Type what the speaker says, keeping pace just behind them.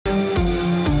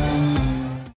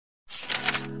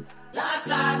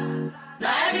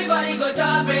go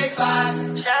to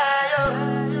breakfast.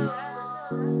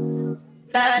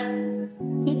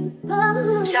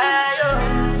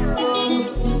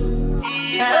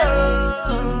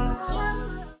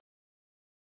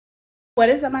 What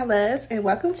is up, my loves, and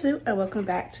welcome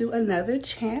back to another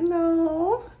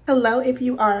channel. Hello, if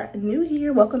you are new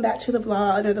here, welcome back to the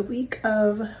vlog. Another week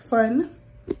of fun,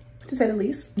 to say the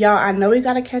least. Y'all, I know we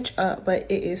gotta catch up, but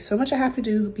it is so much I have to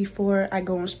do before I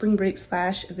go on spring break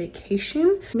 /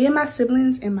 vacation. Me and my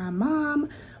siblings and my mom,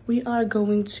 we are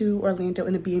going to Orlando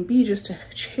in a BnB just to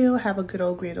chill, have a good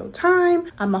old grand old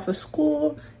time. I'm off of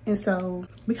school, and so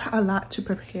we got a lot to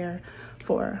prepare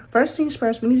for. First things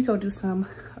first, we need to go do some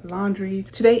laundry.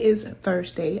 Today is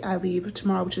Thursday. I leave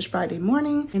tomorrow, which is Friday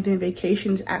morning, and then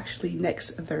vacation is actually next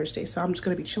Thursday. So I'm just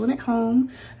gonna be chilling at home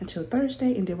until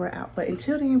Thursday, and then we're out. But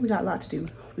until then, we got a lot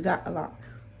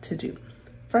to do.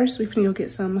 First, we finna go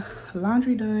get some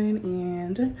laundry done,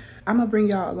 and I'm gonna bring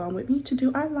y'all along with me to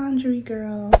do our laundry,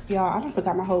 girl. Y'all, I done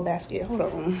forgot my whole basket. Hold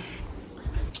on.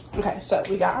 Okay, so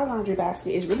we got our laundry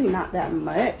basket. It's really not that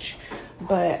much,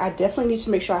 but I definitely need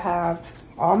to make sure I have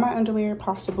all my underwear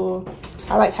possible.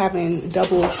 I like having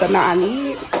double the amount I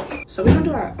need. So we're gonna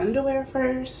do our underwear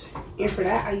first, and for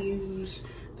that I use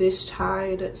this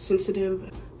Tide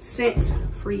Sensitive. Scent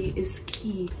free is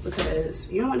key because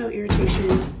you don't want no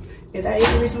irritation. If that is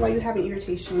the reason why you have an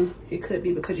irritation, it could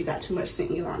be because you got too much scent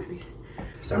in your laundry.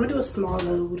 So I'm gonna do a small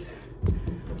load.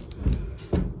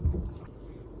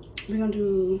 We're gonna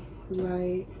do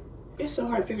like, it's so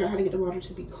hard to figure out how to get the water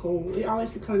to be cold. It always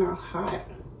be coming out hot.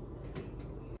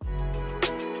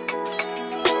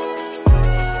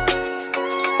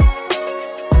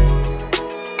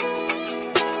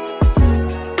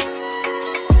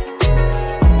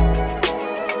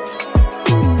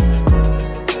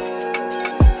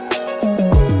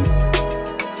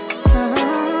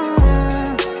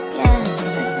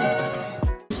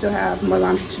 Still have more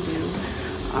laundry to do.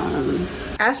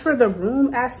 As for the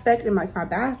room aspect and like my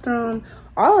bathroom,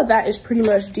 all of that is pretty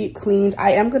much deep cleaned.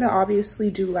 I am gonna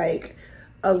obviously do like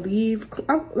a not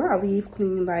leave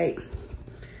clean, like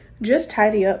just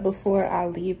tidy up before I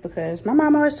leave, because my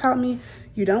mom always taught me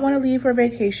you don't want to leave for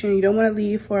vacation, you don't want to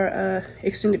leave for a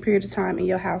extended period of time and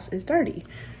your house is dirty.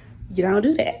 You don't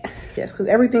do that. Yes, because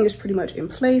everything is pretty much in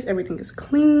place, everything is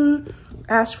clean.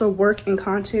 As for work and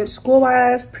content,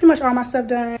 school-wise, pretty much all my stuff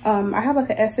done. I have like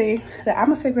an essay that I'm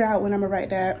gonna figure out when I'm gonna write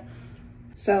that.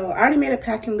 So I already made a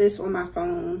packing list on my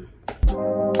phone.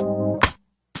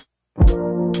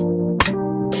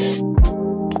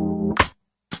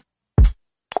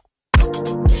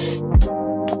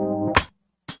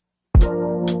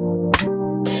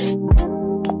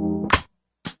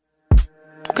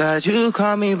 God, you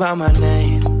call me by my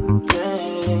name.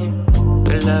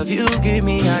 The love you give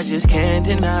me, I just can't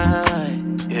deny.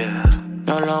 Yeah.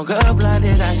 No longer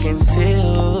blinded, I can see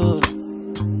you.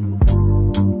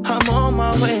 I'm on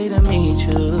my way to meet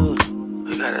you.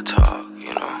 We gotta talk,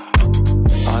 you know.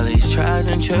 All these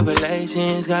trials and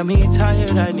tribulations got me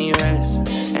tired, I need rest.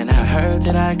 And I heard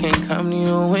that I can come to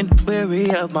you when weary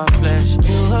of my flesh.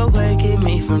 You awaken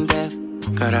me from death,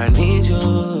 God, I need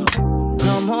you.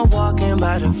 No more walking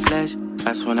by the flesh,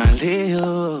 that's when I leave.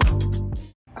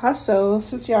 Also,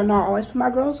 since y'all know I always put my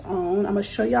girls on, I'm gonna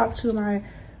show y'all two of my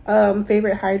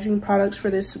favorite hygiene products for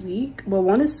this week. Well,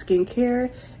 one is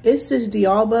skincare. It's this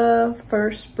D'Alba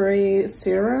First Spray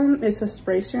Serum. It's a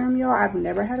spray serum, y'all. I've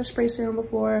never had a spray serum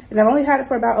before, and I've only had it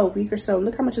for about a week or so.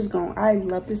 Look how much it's gone. I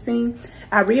love this thing.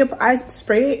 I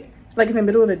spray it like in the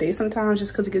middle of the day sometimes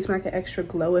just because it gives me like an extra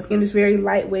glow. And it's very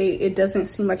lightweight. It doesn't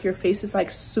seem like your face is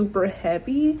like super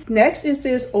heavy. Next is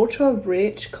this ultra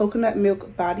rich coconut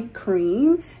milk body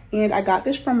cream, and I got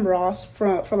this from Ross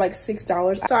for like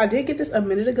 $6. So I did get this a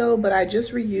minute ago, but I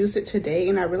just reused it today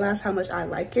and I realized how much I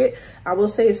like it. I will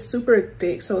say it's super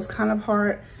thick, so it's kind of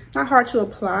hard, not hard to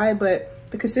apply,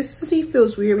 but the consistency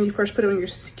feels weird when you first put it on your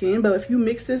skin. But if you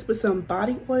mix this with some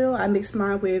body oil, I mixed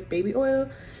mine with baby oil,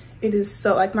 it is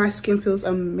so, like, my skin feels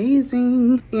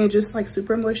amazing and just like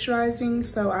super moisturizing.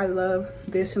 So I love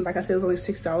this, and like I said, it was only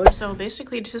 $6. So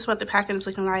basically this is what the package is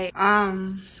looking like.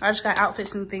 I just got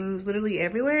outfits and things literally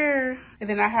everywhere. And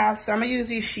then I have, so I'm gonna use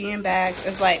these Shein bags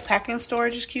as like packing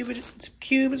storage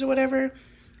cubes or whatever.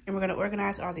 And we're gonna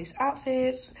organize all these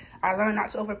outfits. I learned not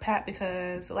to overpack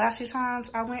because the last few times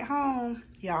I went home,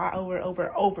 y'all, I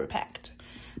overpacked.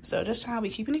 So this time we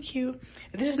keeping it cute.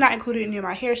 This is not included in any of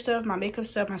my hair stuff, my makeup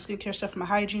stuff, my skincare stuff, my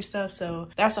hygiene stuff. So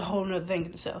that's a whole nother thing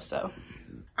in itself. So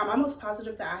I'm almost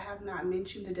positive that I have not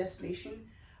mentioned the destination.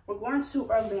 We're going to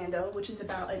Orlando, which is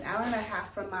about an hour and a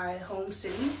half from my home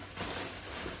city.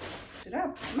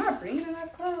 Am I bringing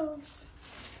enough clothes?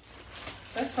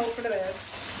 Let's hope for the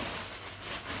best.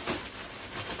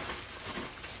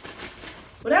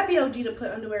 Would that be OD to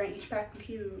put underwear in each packing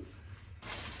cube?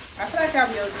 I feel like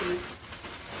that'd be OD.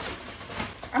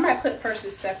 I might put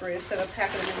purses separate instead of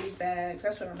packing them in these bags.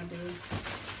 That's what I'm gonna do.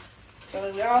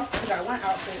 So we all got one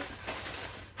outfit.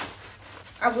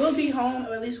 I will be home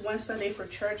at least one Sunday for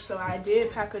church, so I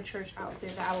did pack a church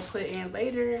outfit that I will put in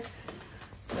later.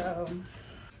 So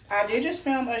I did just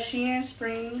film a Shein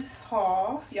spring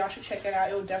haul. Y'all should check that out.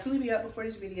 It will definitely be up before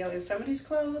this video. And some of these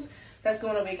clothes that's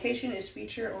going on vacation is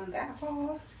featured on that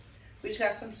haul. We just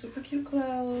got some super cute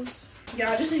clothes.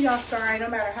 Y'all, this is y'all sign. No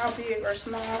matter how big or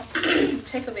small,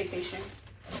 take a vacation.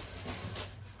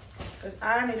 Because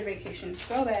I need a vacation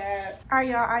so bad. All right,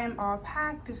 y'all, I am all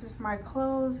packed. This is my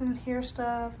clothes and hair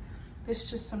stuff. This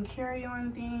is just some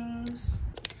carry-on things.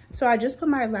 So I just put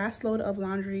my last load of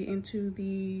laundry into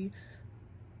the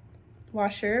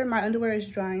washer. My underwear is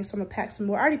drying, so I'm gonna pack some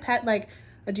more. I already packed like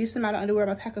a decent amount of underwear.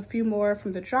 I'm gonna pack a few more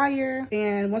from the dryer.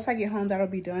 And once I get home, that'll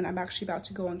be done. I'm actually about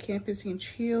to go on campus and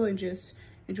chill and just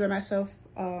enjoy myself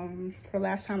for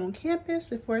last time on campus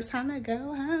before it's time to go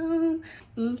home.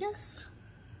 And yes,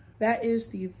 that is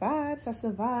the vibes. That's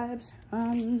the vibes.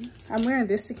 I'm wearing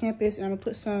this to campus, and I'm gonna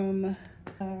put some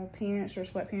pants or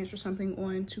sweatpants or something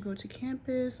on to go to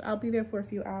campus. I'll be there for a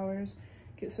few hours,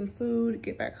 get some food,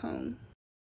 get back home.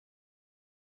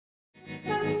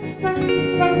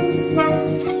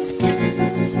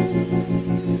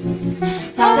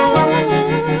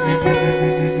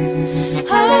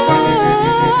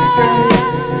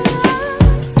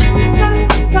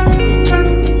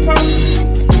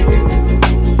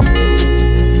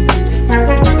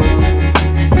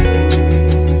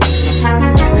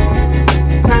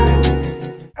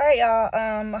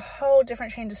 Whole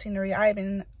different change of scenery. I'm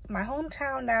in my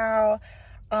hometown now.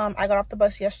 I got off the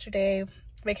bus yesterday.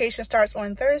 Vacation starts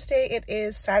on Thursday. It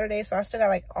is Saturday, so I still got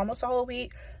like almost a whole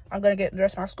week. I'm gonna get the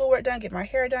rest of my schoolwork done, get my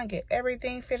hair done, get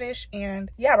everything finished. And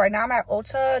yeah, right now I'm at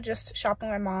Ulta just shopping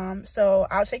with my mom. So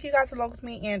I'll take you guys along with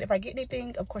me, and if I get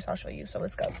anything, of course I'll show you. So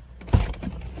let's go.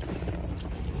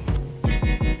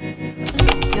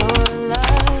 Your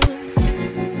love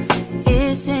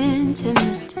is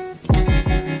intimate,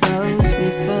 knows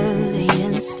me fully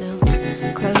and still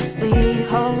closely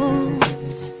holds.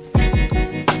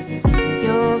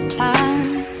 Your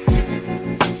plan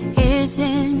is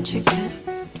intricate,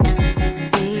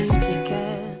 weave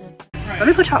together. Let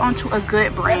me put y'all onto a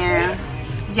good brand.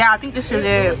 Yeah, I think this is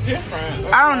it.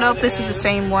 I don't know if this is the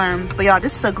same one, but y'all,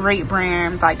 this is a great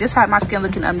brand. Like, this had my skin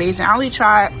looking amazing. I only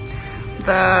tried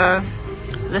the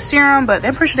serum, but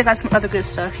I'm pretty sure they got some other good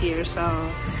stuff here, so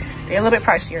they're a little bit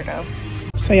pricier though.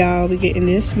 So y'all, we getting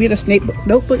this. We had a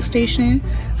notebook station.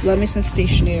 Love me some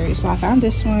stationery. So I found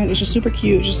this one. It's just super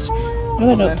cute. Just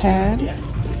another notepad.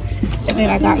 And then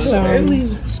I got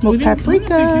some smoked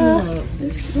paprika.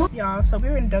 Y'all, so we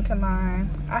were in Dunkin' line.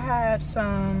 I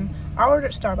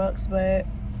ordered Starbucks, but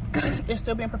it's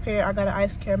still being prepared. I got an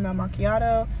iced caramel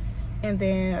macchiato, and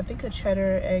then I think a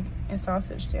cheddar, egg, and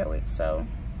sausage sandwich. So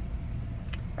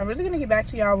I'm really gonna get back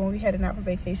to y'all when we heading out for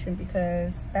vacation,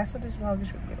 because that's what this vlog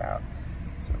is really about.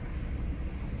 So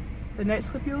the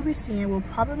next clip you will be seeing will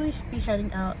probably be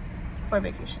heading out for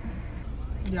vacation.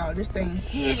 Y'all, this thing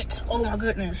hits. Oh my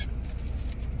goodness.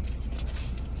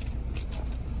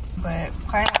 But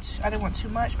I didn't want too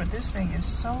much, but this thing is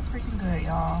so freaking good,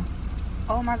 y'all.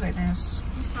 Oh my goodness.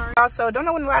 I'm sorry. Also, don't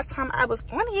know when the last time I was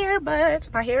on here, but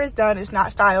my hair is done. It's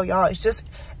not styled, y'all. It's just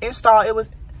installed. It was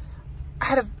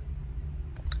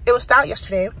styled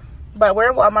yesterday, but we're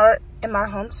in Walmart in my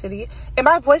home city, and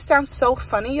my voice sounds so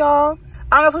funny, y'all.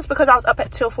 I don't know if it's because I was up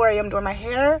till 4 a.m. doing my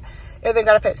hair and then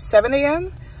got up at 7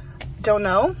 a.m. Don't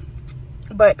know,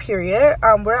 but period.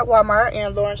 We're at Walmart,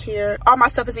 and Lauren's here. All my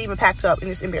stuff is even packed up, and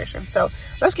it's embarrassing. So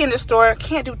let's get in the store.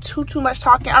 Can't do too much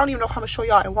talking. I don't even know how to show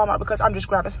y'all in Walmart because I'm just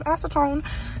grabbing some acetone.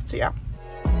 So yeah.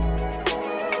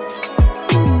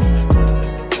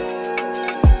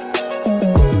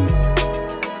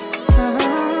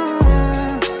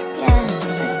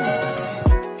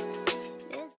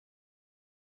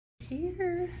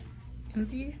 Here in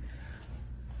the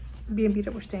BnB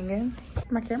that we're staying in.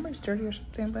 My camera is dirty or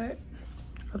something, but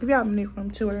I'll give y'all a mini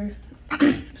room tour.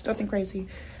 It's nothing crazy.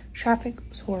 Traffic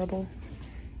was horrible.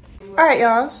 All right,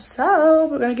 y'all, so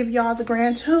we're gonna give y'all the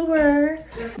grand tour.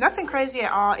 Nothing crazy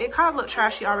at all. It kind of looked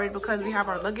trashy already because we have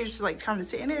our luggage like trying to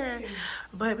sit in there,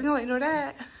 but we're gonna ignore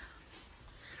that.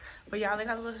 But y'all, they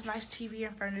got a little nice TV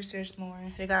and furniture. There's more.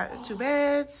 They got 2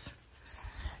 beds,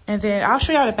 and then I'll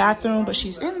show y'all the bathroom, but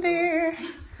she's in there.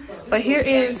 But here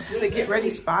is the get ready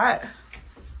spot.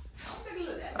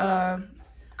 Okay.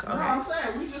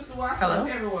 Hello.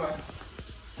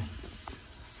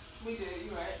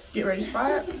 Get ready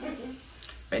spot,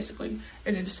 basically,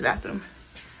 and then just the bathroom.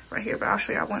 right here, but I'll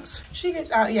show y'all once she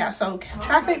gets out. Yeah, so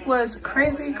traffic was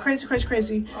crazy.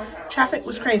 Traffic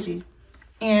was crazy.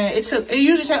 And it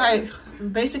usually takes like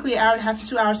basically an hour and a half to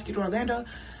 2 hours to get to Orlando.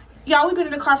 Y'all, we've been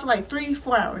in the car for like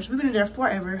 3-4 hours. We've been in there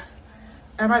forever.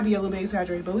 That might be a little bit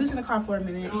exaggerated, but we was in the car for a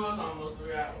minute. It was almost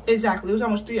 3 hours. Exactly, it was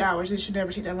almost 3 hours. It should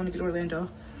never take that long to get to Orlando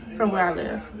from where I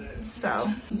live. So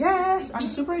yes, I'm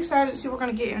super excited to see what we're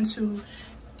gonna get into.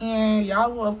 And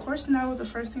y'all will of course know the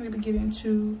first thing that we get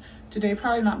into today,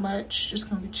 probably not much, just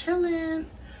gonna be chilling.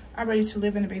 I'm ready to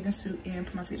live in a bathing suit and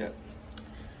put my feet up.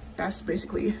 That's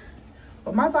basically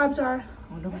what my vibes are.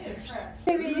 I don't know what theirs.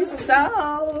 Baby,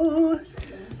 so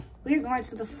we're going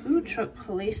to the food truck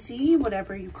placey,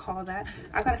 whatever you call that.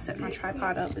 I gotta set my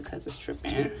tripod up because it's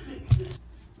tripping.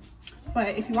 But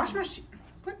if you watch my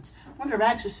one of the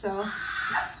rags just fell.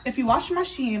 If you watch my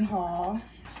Shein haul,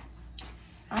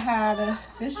 I had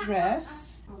this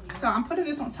dress. So I'm putting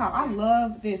this on top. I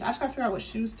love this. I just gotta figure out what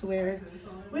shoes to wear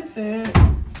with it.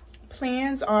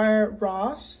 Plans are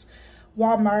Ross,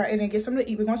 Walmart, and then get something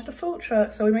to eat. We're going to the food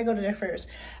truck, so we may go to there first.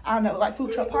 I don't know, like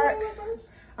Food Truck Park.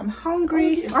 I'm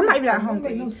hungry. I'm not even that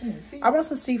hungry. I want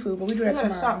some seafood, but we do that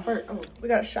tomorrow. Shop first. Oh, we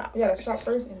gotta shop. We gotta shop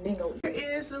first and then go.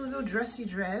 Here is the little dressy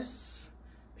dress.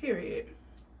 Period.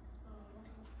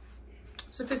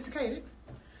 Sophisticated.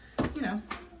 You know.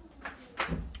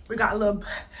 We got a little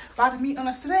body meat on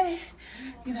us today.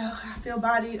 You know, I feel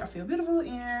bodied, I feel beautiful,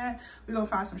 and we're gonna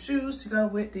find some shoes to go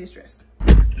with this dress.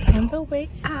 On the way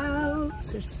out,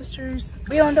 sisters.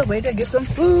 We on the way to get some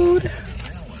food.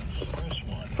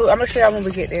 I'm gonna show y'all when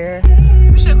we get there.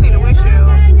 We should clean the windshield.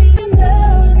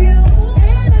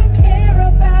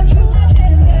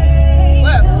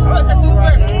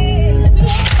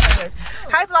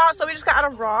 Hi vlog, so we just got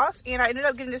out of Ross and I ended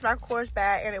up getting this Michael Kors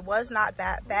bag and it was not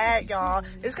that bad, y'all.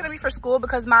 It's gonna be for school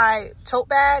because my tote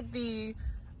bag, the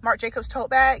Marc Jacobs tote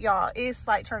bag, y'all, it's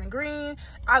like turning green.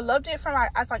 I loved it for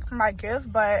my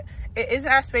gift, but it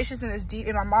isn't as spacious and as deep,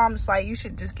 and my mom's like, you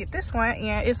should just get this one,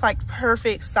 and it's like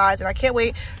perfect size and I can't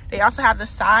wait. They also have the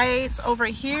sides over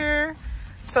here,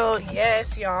 so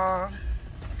yes, y'all,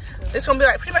 it's gonna be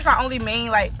like pretty much my only main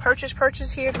like purchase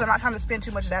here because I'm not trying to spend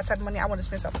too much of that type of money. I want to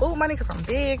spend some food money because I'm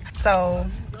big, so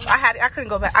I couldn't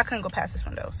go past this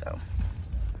one though. So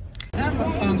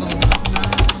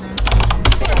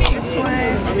this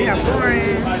one, we have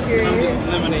orange.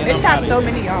 This shop so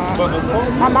many, y'all.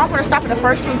 My mom wanna stop at the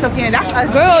first thing took in. That's a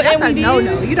girl. That's a no.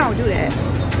 You don't do that.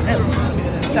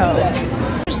 So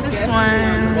this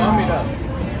one.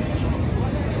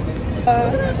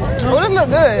 Oh, this look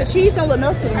good. The cheese don't look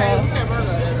melted enough.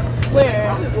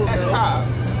 Where? At the top.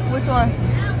 Which one?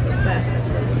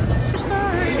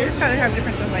 Here's how they have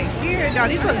different stuff like here. Y'all,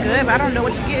 these look good, but I don't know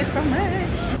what to get so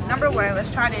much. Number one,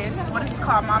 let's try this. What is this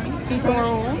called, mommy?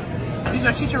 Chicharron. These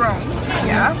are chicharrones.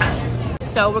 Yeah.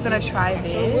 So we're gonna try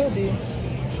this.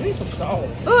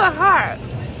 Ooh, hot.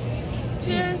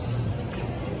 Cheers.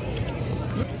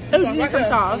 Ooh, need some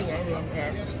sauce.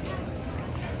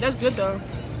 That's good though.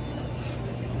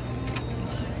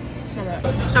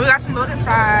 So we got some loaded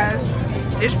fries.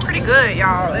 It's pretty good,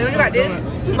 y'all. And we got this.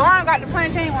 Lauren got the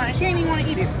plantain one and she didn't even want to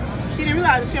eat it. She didn't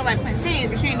realize that she don't like plantains,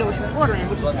 but she didn't know what she was ordering,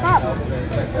 which is a problem.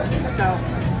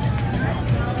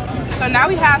 So now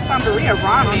we have some burrito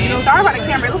ramen. Sorry about the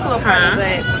camera, it looks a little funny,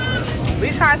 but we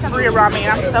tried some burrito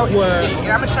ramen. I'm so interested,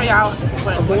 and I'm gonna show y'all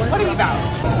what it's about.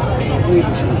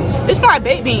 It's like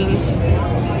baked beans.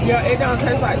 Yeah, it don't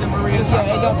taste like the burritos.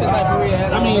 Yeah, it don't taste like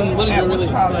burrito. I mean, what is it really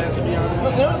called it, to be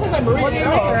honest? It don't taste like burrito at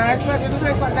all. I expect it to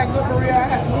taste like that good burrito I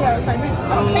had. We had the same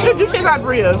thing. It do taste like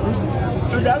burrito.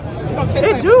 It does?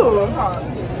 It do.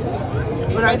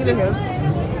 When I get in here.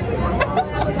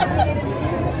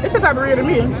 It tastes like burrito to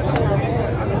me.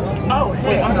 Oh,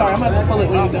 wait, I'm sorry. I'm going to pull it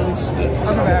when you're done.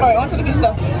 All right, on to the good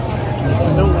stuff. I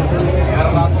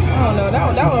don't know.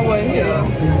 That one wasn't here.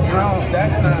 No,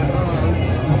 that's not.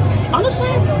 Honestly,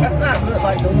 that's not good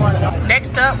like the one.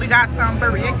 Next up, we got some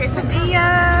burrito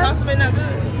quesadillas. Possibly not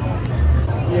good.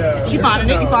 Yeah. You finding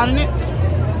it? You finding it?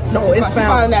 No, it's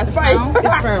found. That spice. It's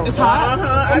found. It's hot.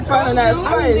 I found that spice.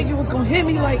 I didn't think it was gonna hit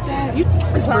me like that.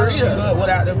 It's burrito. Good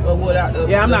without the.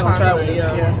 Yeah, I'm not gonna try it.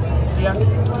 Yeah.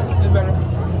 It's better.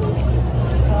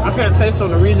 I can't taste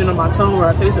on the region of my tongue where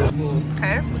I taste it.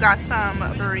 Okay, we got some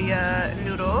burrito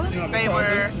noodles.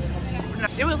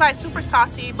 It was like super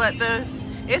saucy, but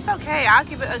it's okay. I'll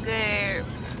give it a good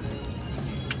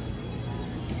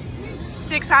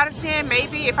 6 out of 10,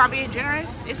 maybe, if I'm being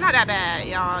generous. It's not that bad,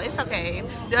 y'all. It's okay.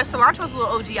 The cilantro's a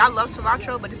little OD. I love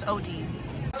cilantro, but it's OD.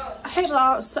 Hey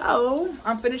vlog, so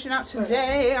I'm finishing out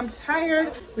today. I'm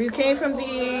tired. We came from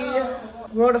the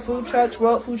World of Food Trucks,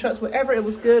 whatever. It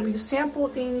was good. We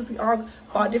sampled things. We all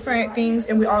bought different things,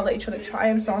 and we all let each other try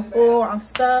them. So I'm full, I'm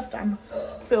stuffed, I'm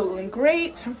feeling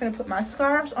great. I'm gonna put my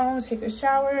scarves on, take a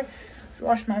shower,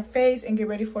 wash my face, and get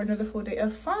ready for another full day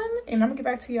of fun. And I'm gonna get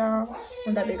back to y'all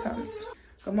when that day comes.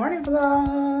 Good morning,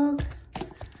 vlog.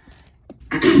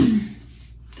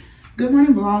 Good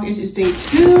morning, vlog. It is day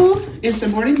 2. It's the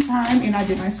morning time, and I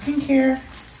did my skincare.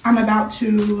 I'm about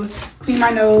to clean my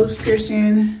nose,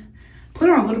 piercing, put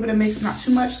on a little bit of makeup, not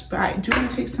too much, but I do want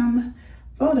to take some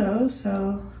photos,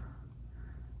 so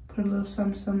put a little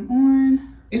some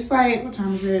on. It's like, what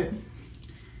time is it?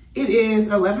 It is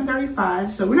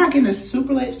 11:35, so we're not getting a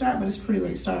super late start, but it's a pretty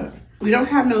late start. We don't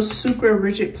have no super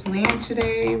rigid plan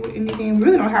today with anything. We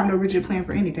really don't have no rigid plan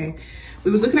for any day.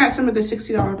 We was looking at some of the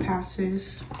 $60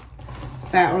 passes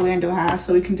that Orlando has,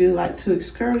 so we can do like 2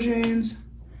 excursions.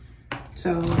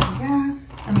 So yeah,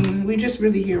 I mean, we just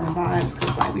really here on vibes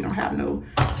because like we don't have no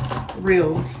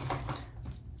real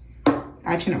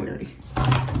itinerary,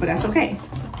 but that's okay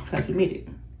because we made it.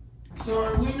 So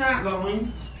are we not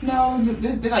going? No,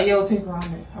 They got yellow tape on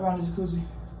it. How about the jacuzzi?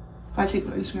 If I take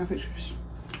Instagram pictures.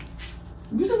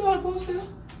 You still got a post there?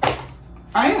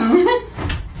 I am.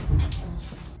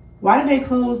 Why did they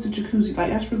close the jacuzzi? Like,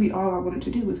 that's really all I wanted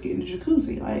to do was get in the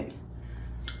jacuzzi. Like,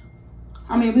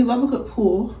 I mean, we love a good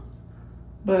pool,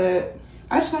 but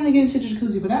I just want to get into the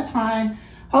jacuzzi, but that's fine.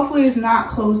 Hopefully it's not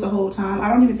closed the whole time. I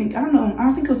don't think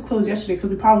it was closed yesterday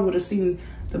because we probably would have seen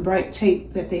the bright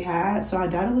tape that they had. So I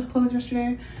doubt it was closed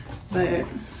yesterday, but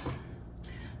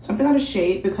something out of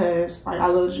shape because like I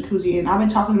love the jacuzzi, and I've been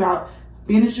talking about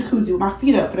being in the jacuzzi with my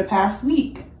feet up for the past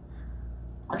week.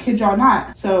 I kid y'all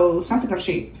not. So something out of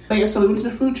shape. But yeah, so we went to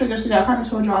the food truck yesterday. I kind of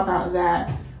told y'all about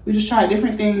that. We just tried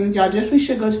different things. Y'all definitely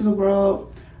should go to the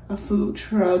World of Food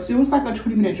Trucks. It was like a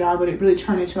 20-minute drive, but it really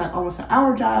turned into like almost an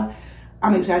hour drive.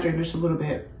 I'm exaggerating just a little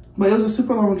bit, but it was a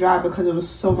super long drive because it was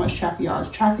so much traffic, y'all.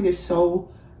 Traffic is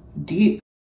so deep.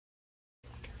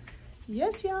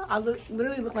 Yes, y'all. I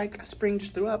literally look like spring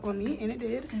just threw up on me, and it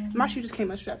did. My shoe just came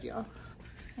unstrapped, y'all.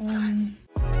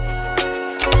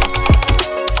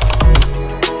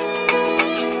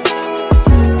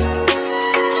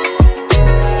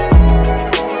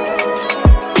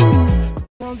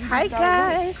 Hi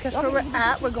guys, guess where we're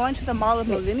at? We're going to the mall of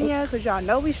Millenia because y'all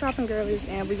know we shopping girlies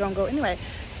and we're gonna go anyway.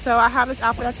 So I have this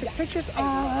outfit I took pictures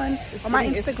on my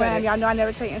Instagram. Y'all know I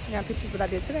never take Instagram pictures, but I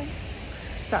did today.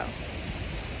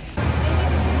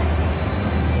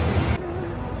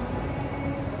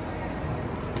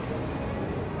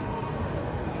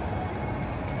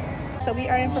 So we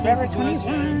are in Forever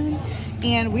 21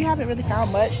 and we haven't really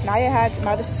found much. Naya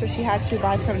my other sister, she had to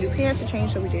buy some new pants to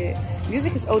change, so we did.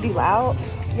 Music is OD loud.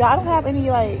 Y'all, I don't have any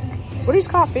like, what are these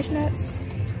called, fishnets?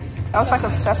 I was like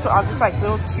obsessed with all these like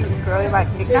little cute and girly like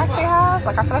knickknacks they have.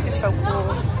 Like I feel like it's so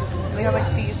cool. They have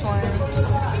like these ones.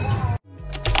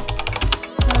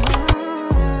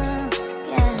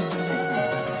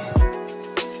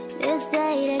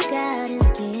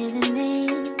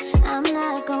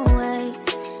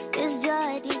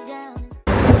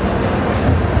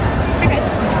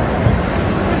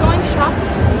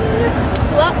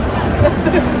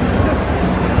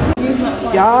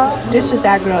 Y'all, this is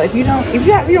that girl. If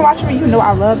you're watching me, you know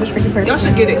I love this freaking perfume. Y'all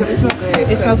should get it because it smells good.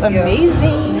 It smells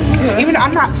amazing. Yeah. Even though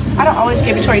I don't always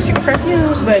get Victoria's Secret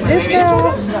perfumes, but this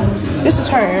girl, this is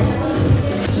her.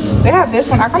 They have this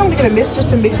one. I kind of want to get a mist just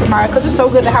to mix with mine because it's so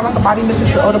good to have like a body mist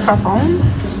with your eau de parfum.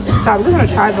 So we're gonna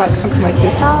try like something like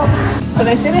this out. So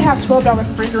they say they have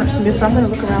 $12 fragrance mist. So I'm gonna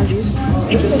look around these.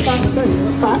 It's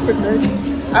 5 for 30.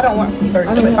 I don't want 30.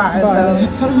 I don't 5. I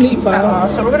don't need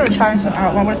 5. So we're gonna try some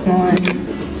out. One with a small one.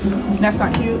 That's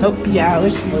not cute. Nope. Yeah,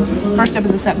 first step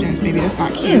is acceptance, baby. That's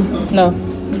not cute. No.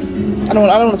 I don't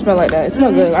want to smell like that. It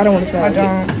smells good. I don't want to smell like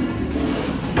that.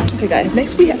 Okay, guys.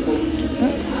 Next we have.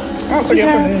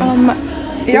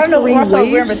 Y'all know we're in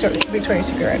Victoria's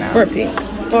Secret right now. Or pink.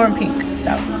 Or in pink.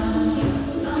 So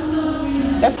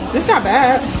this not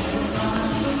bad.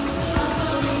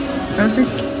 Let me see.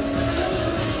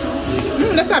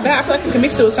 That's not bad. I feel like you can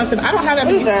mix it with something. I don't have that.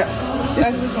 What is that?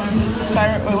 That's this one.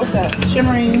 Sorry, wait, what's that?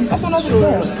 Shimmering. That's what I just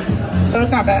smelled. So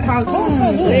it's not bad. How's it? Oh, it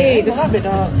smells good. Wait, this is a bit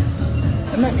dog.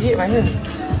 That might be it right here.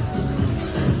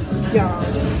 Y'all.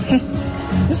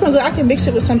 This smells good. I can mix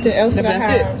it with something else that I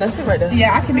have. That's it right there.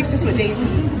 Yeah, I can mix this with Daisy.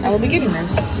 I will be getting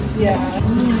this. Yeah.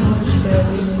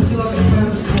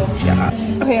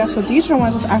 Okay, yeah, so these are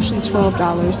ones that's actually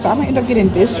 $12. So I'm gonna end up getting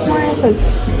this one because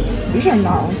these are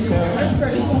not on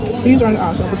sale. These aren't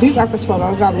on sale, but these are for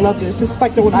 $12. I love this. This is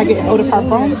like the one I get in eau de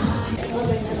parfum.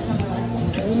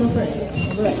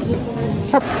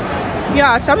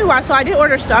 Y'all, tell me why. So I did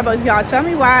order Starbucks, y'all. Tell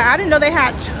me why. I didn't know they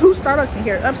had 2 Starbucks in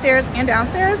here, upstairs and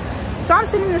downstairs. So So I'm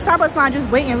sitting in the Starbucks line just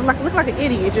waiting, look like an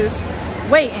idiot, just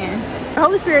waiting. The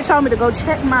Holy Spirit told me to go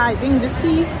check my thing to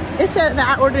see. It said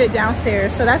that I ordered it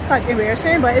downstairs, so that's like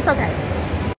embarrassing, but it's okay.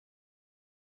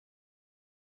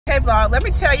 Okay, vlog, let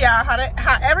me tell y'all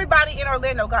how everybody in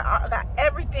Orlando got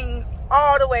everything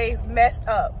all the way messed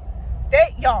up.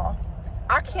 Y'all,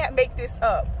 I can't make this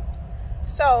up.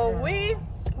 So we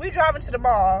driving to the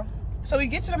mall. So we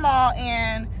get to the mall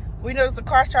and we notice the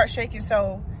car starts shaking.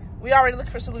 So we already looked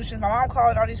for solutions. My mom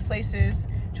called all these places,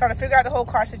 trying to figure out the whole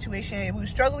car situation. We were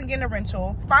struggling getting a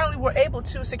rental. Finally, we were able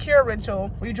to secure a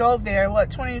rental. We drove there,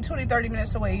 what, 30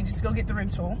 minutes away just to go get the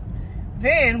rental.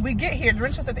 Then we get here, the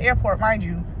rental's at the airport, mind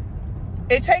you.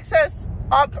 It takes us,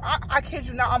 I kid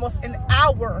you not, almost an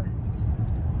hour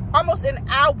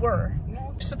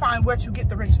to find where to get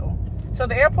the rental. So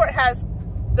the airport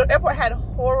had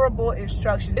horrible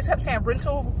instructions. It kept saying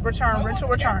rental, return, rental,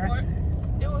 return.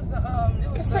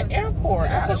 It's the airport.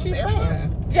 That's what she's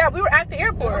saying. Yeah, we were at the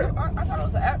airport. I thought it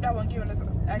was the app that wasn't giving us.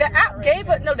 The app gave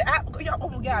us, no, the app, oh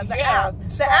my God, the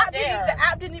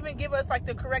app didn't even give us like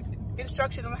the correct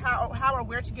instructions on how or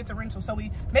where to get the rental. So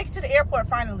we make it to the airport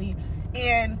finally,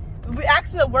 and we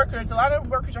asked the workers. A lot of the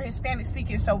workers are Hispanic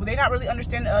speaking, so they're not really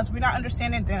understanding us. We're not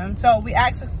understanding them. So we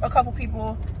asked a couple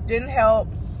people, didn't help.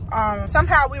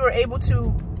 Somehow we were able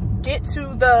to get to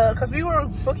because we were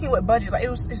booking with budget. Like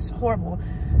it's horrible.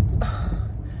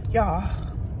 Y'all,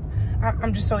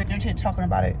 I'm just so irritated talking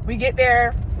about it. We get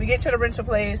there, we get to the rental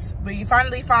place. We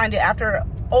finally find it after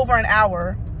over an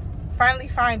hour. Finally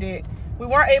find it. We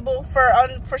weren't able, for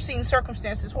unforeseen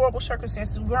circumstances, horrible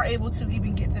circumstances, we weren't able to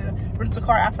even get the rental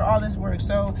car after all this work.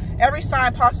 So every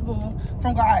sign possible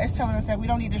from God is telling us that we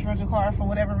don't need this rental car for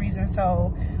whatever reason.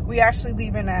 So we actually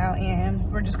leaving now and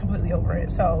we're just completely over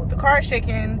it. So the car is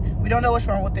shaking. We don't know what's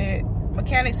wrong with it.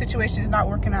 Mechanic situation is not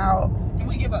working out.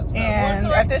 We give up. So and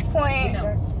at this point,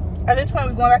 we're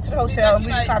going back to the hotel. We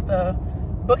just have to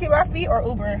book it by feet or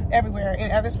Uber everywhere.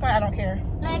 And at this point, I don't care.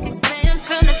 Like a glance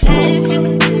from the past,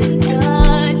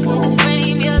 dark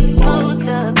frame, you're the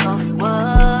poster on the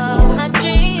wall. My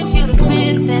dreams, you the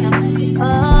prince, and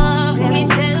I'm let me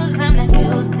tell something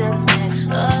else different.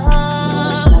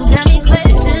 Oh, got me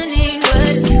questioning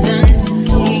what you've done.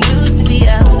 You used to be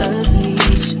out of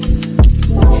reach.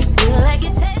 Feel like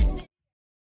you're testing.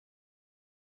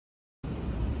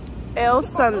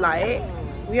 Sunlight.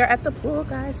 We are at the pool,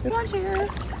 guys. We're here.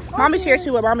 Mommy's here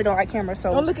too, but mommy don't like cameras,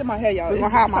 so don't look at my hair, y'all. We're gonna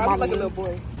hide my mom like a little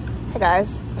boy. Hey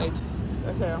guys. Hey.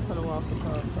 Okay, I'm gonna walk the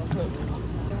car.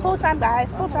 Pool time,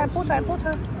 guys. Pool time, pool time, pool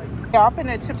time. Yeah, I'm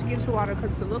finna attempt to get into water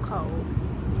because it's a little cold.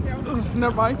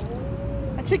 Never mind.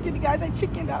 I chickened, you guys. I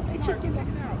chickened out. I chickened out.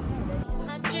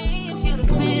 My dreams, you the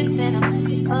prince, and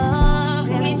I'm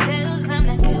let me tell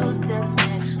something else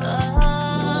different.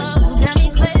 Oh, got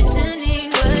me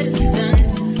questioning what you've done.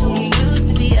 You used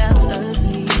to be out of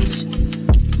reach.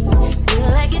 Feel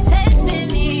like you're testing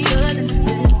me, you're the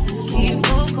necessity.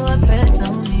 Full court press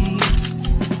on me.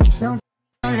 Don't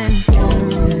let me go.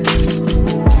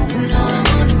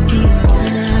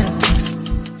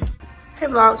 Hey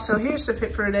vlog, so here's the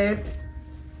fit for today.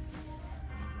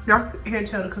 Y'all can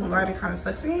tell because the lighting kind of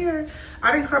sucks in here.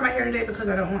 I didn't curl my hair today because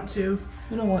I don't want to.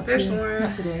 You don't want this to. one.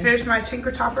 Not today. Here's my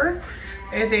tinker topper.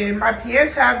 And then my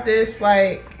pants have this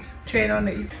like chain on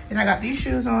it. And I got these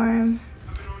shoes on.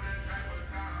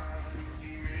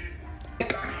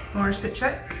 Orange fit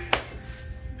check.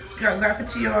 Got graphic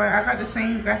tee on. I got the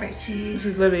same graphic tee. This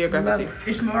is literally your graphic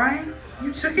tee. It's mine.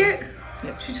 You took it?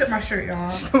 Yep. She took my shirt,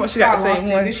 y'all. She got the same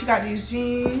one. Then she got these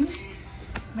jeans.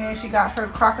 Man, she got her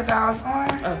crocodiles on.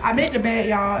 I made the bed,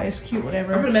 y'all. It's cute,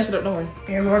 whatever. I'm gonna mess it up, don't worry.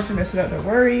 Yeah, Laura's gonna mess it up, don't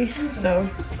worry. So,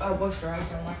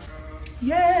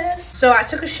 yes. So I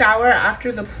took a shower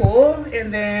after the pool,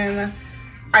 and then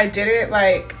I didn't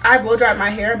I blow dried my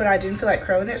hair, but I didn't feel like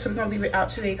curling it. So I'm gonna leave it out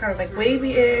today, kind of like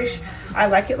wavy-ish. I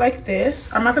like it like this.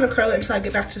 I'm not gonna curl it until I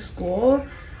get back to school.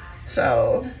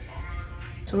 So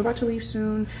we're about to leave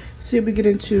soon. See what we get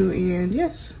into, and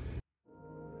yes.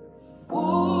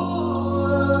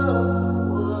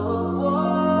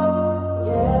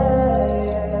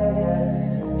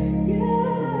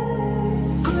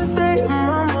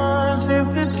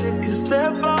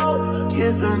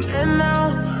 Get some in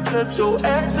now, let your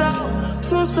edge out.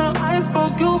 To some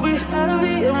iceberg, you'll be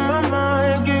heavy in my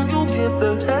mind. Can you get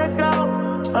the heck out?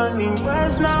 I need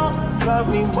rest now, got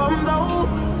me bummed out.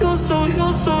 You so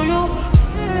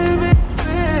baby.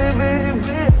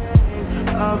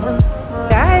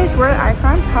 Guys, we're at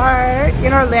Icon Park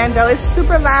in Orlando. It's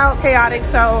super loud, chaotic,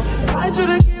 so I should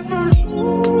have given from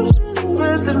you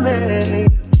best of me.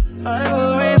 I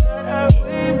worry that I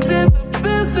wasted the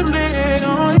best of me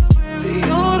on you, baby. You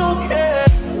don't care.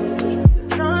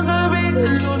 Trying to be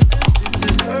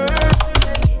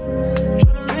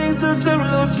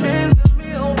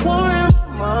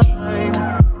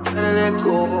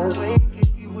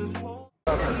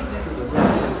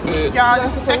Y'all, this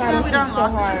is the second one we done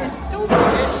lost. This is stupid.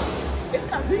 It's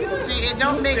confusing. It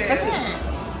don't make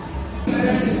sense.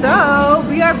 So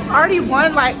we have already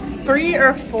won like 3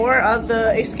 or 4 of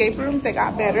the escape rooms that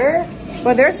got better,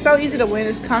 but they're so easy to win.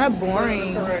 It's kind of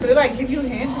boring. They like give you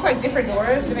hints. It's like different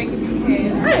doors and they give you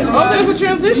hints. Oh, there's a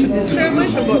transition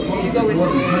book. You go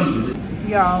into it.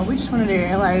 Y'all, we just went in there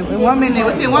and like in 1 minute,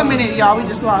 within 1 minute, y'all, we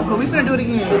just lost. But we finna do it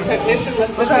again. The technician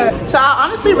left us. So I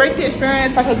honestly rate the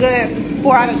experience like a good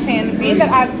 4 out of 10. Being that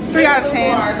I 3 out of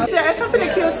 10. So it's something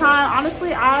to kill time.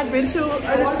 Honestly, I've been to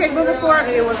an escape room before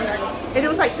and it wasn't that good. And it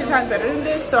was like 10 times better than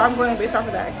this. So I'm going based off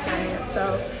of that experience.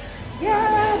 So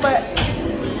yeah, but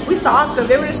we solved them.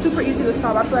 They were just super easy to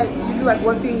solve. I feel like you do like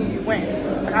one thing and you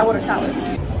win. Like I would have challenged.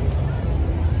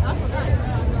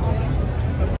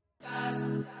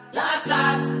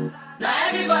 Last. Now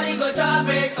everybody go to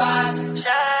breakfast.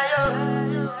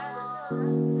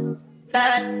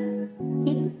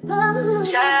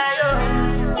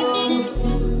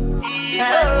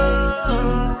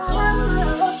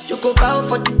 Choco bow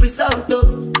for the result,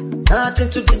 though. Nothing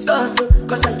to discuss,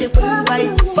 cause I did one by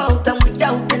default and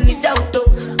without any doubt, though.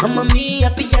 I'm a me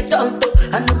happy adult, though.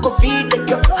 I no go feed the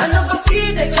girl,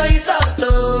 it's out,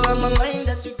 though. I'm a mind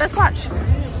that's you. Let's watch.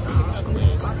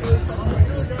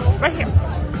 Right here.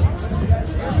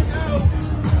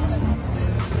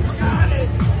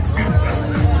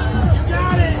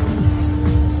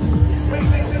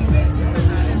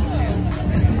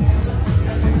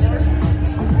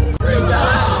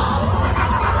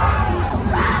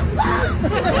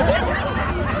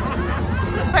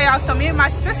 So y'all, so me and my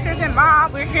sisters and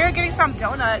mom, we're here getting some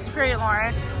donuts, period,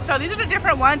 Lauren. So these are the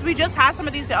different ones. We just had some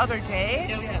of these the other day.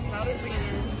 Yeah, we had powdered sugar.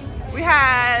 We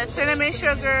had cinnamon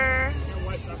sugar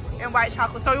and white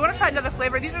chocolate. So we want to try another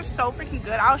flavor. These are so freaking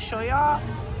good. I'll show y'all.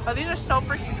 But these are so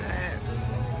freaking good.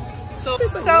 So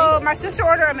my sister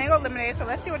ordered a mango lemonade. So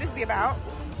let's see what this be about.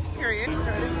 Period.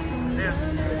 Yeah.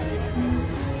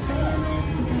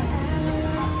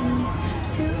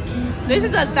 This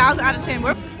is 1,000 out of 10.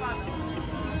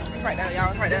 It's right there,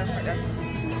 y'all. It's right there. Right there.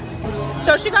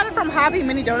 So she got it from Hobby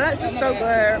Mini Donuts. It's so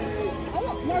good.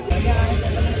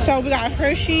 So we got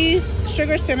Hershey's,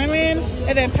 sugar cinnamon,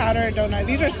 and then powdered donut.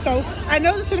 These are so, I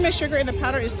know the cinnamon sugar and the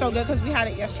powder is so good because we had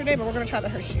it yesterday, but we're gonna try the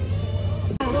Hershey.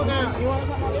 Slow down. You want to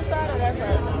come on this side or that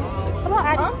side? Come on,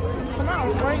 Aggie. Huh? Come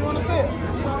on. Where you want to sit?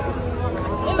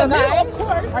 So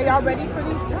guys, are y'all ready for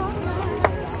these donuts?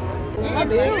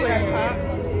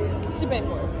 She paid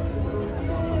for it.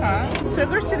 Huh?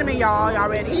 Sugar cinnamon, y'all. Y'all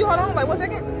ready? Can you hold on? Like 1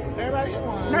 second? Everybody get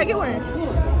one. Can I get one?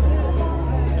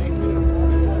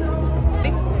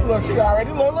 Look, she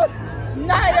already look.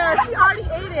 Naya, she already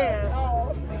ate it.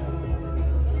 Oh.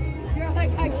 You're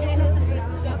like, I can't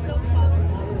shut the fuck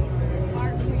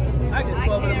up. I get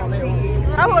 12 of them on there.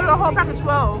 I ordered a whole pack of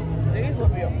 12. These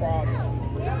would be a problem.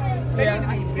 They need to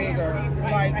be bigger.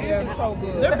 Like, they're so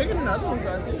good. They're bigger than other ones,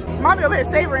 I think. Mommy over here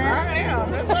savoring. I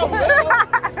am. That's so good.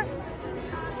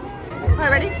 All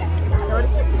right, ready? 3,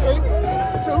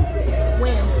 2,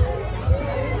 win.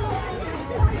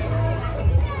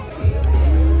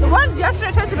 The ones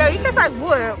yesterday tasted better. These taste like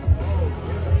wood.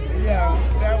 Yeah,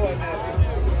 that wasn't it.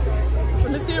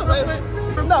 Let me see it real quick.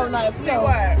 No, not see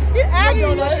what? You Aggie.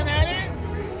 You're looking at it?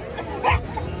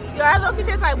 Yo, that look, it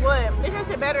tastes like wood. It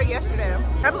tasted better yesterday.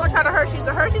 I'm gonna try the Hershey's.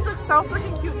 The Hershey's look so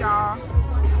freaking cute, y'all.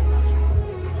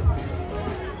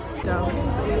 Go.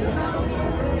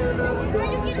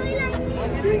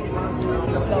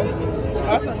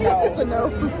 That's a no. It's a no.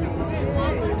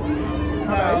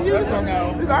 No, that's a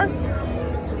no. These ours?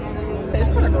 It's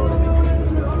gonna go to me.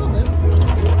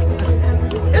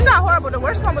 It's not horrible. The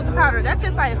worst one was the powder. That's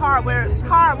just like hardware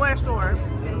store.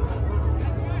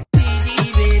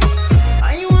 Easy, baby.